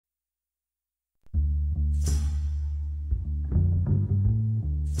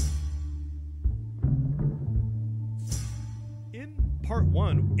part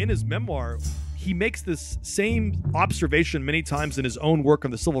one, in his memoir, he makes this same observation many times in his own work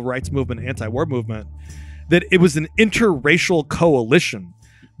on the civil rights movement, anti-war movement, that it was an interracial coalition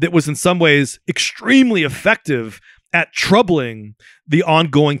that was in some ways extremely effective at troubling the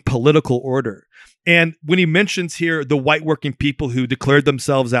ongoing political order. And when he mentions here the white working people who declared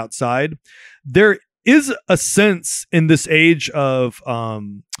themselves outside, there is a sense in this age of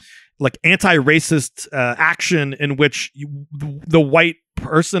like anti-racist action in which the white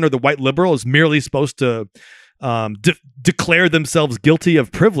person or the white liberal is merely supposed to declare themselves guilty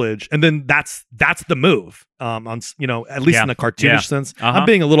of privilege, and then that's the move. On at least in a cartoonish sense. I'm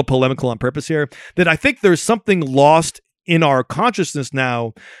being a little polemical on purpose here. That I think there's something lost in our consciousness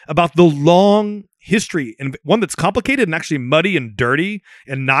now about the long history, and one that's complicated and actually muddy and dirty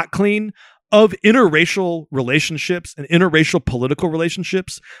and not clean, of interracial relationships and interracial political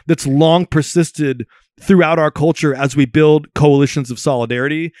relationships that's long persisted throughout our culture as we build coalitions of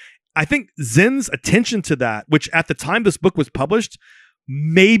solidarity. I think Zinn's attention to that, which at the time this book was published,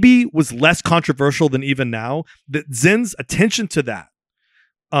 maybe was less controversial than even now, that Zinn's attention to that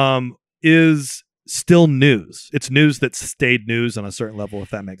is still news. It's news that stayed news on a certain level,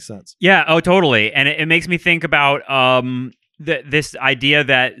 if that makes sense. Yeah, oh, totally. And it makes me think about this idea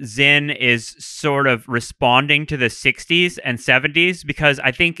that Zinn is sort of responding to the 60s and 70s, because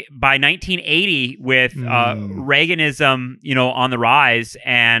I think by 1980, with Reaganism, on the rise,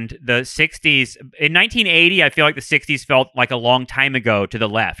 and the 60s, in 1980, I feel like the 60s felt like a long time ago to the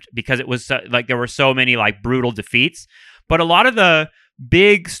left, because it was like there were so many like brutal defeats. But a lot of the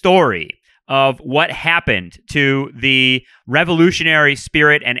big story of what happened to the revolutionary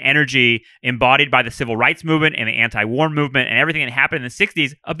spirit and energy embodied by the civil rights movement and the anti-war movement and everything that happened in the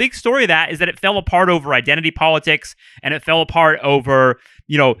 60s, a big story of that is that it fell apart over identity politics, and it fell apart over,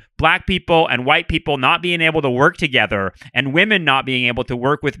 black people and white people not being able to work together, and women not being able to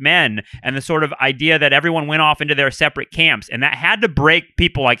work with men, and the sort of idea that everyone went off into their separate camps. And that had to break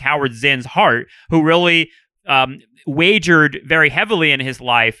people like Howard Zinn's heart, who really wagered very heavily in his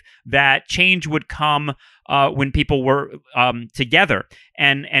life that change would come when people were together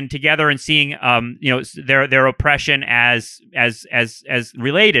and together, and seeing their oppression as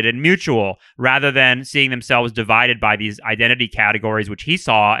related and mutual, rather than seeing themselves divided by these identity categories, which he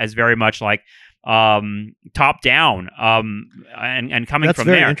saw as very much like top down and coming that's from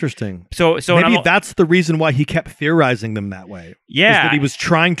very there. Interesting. So maybe that's the reason why he kept theorizing them that way. Yeah, is that he was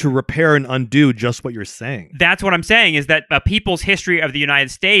trying to repair and undo just what you're saying. That's what I'm saying, is that people's history of the United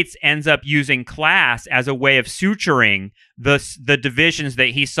States ends up using class as a way of suturing the divisions that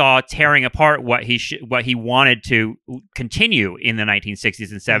he saw tearing apart what he wanted to continue in the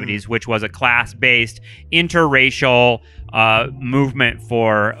 1960s and 70s, which was a class-based interracial movement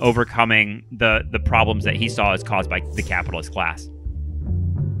for overcoming the problems that he saw as caused by the capitalist class.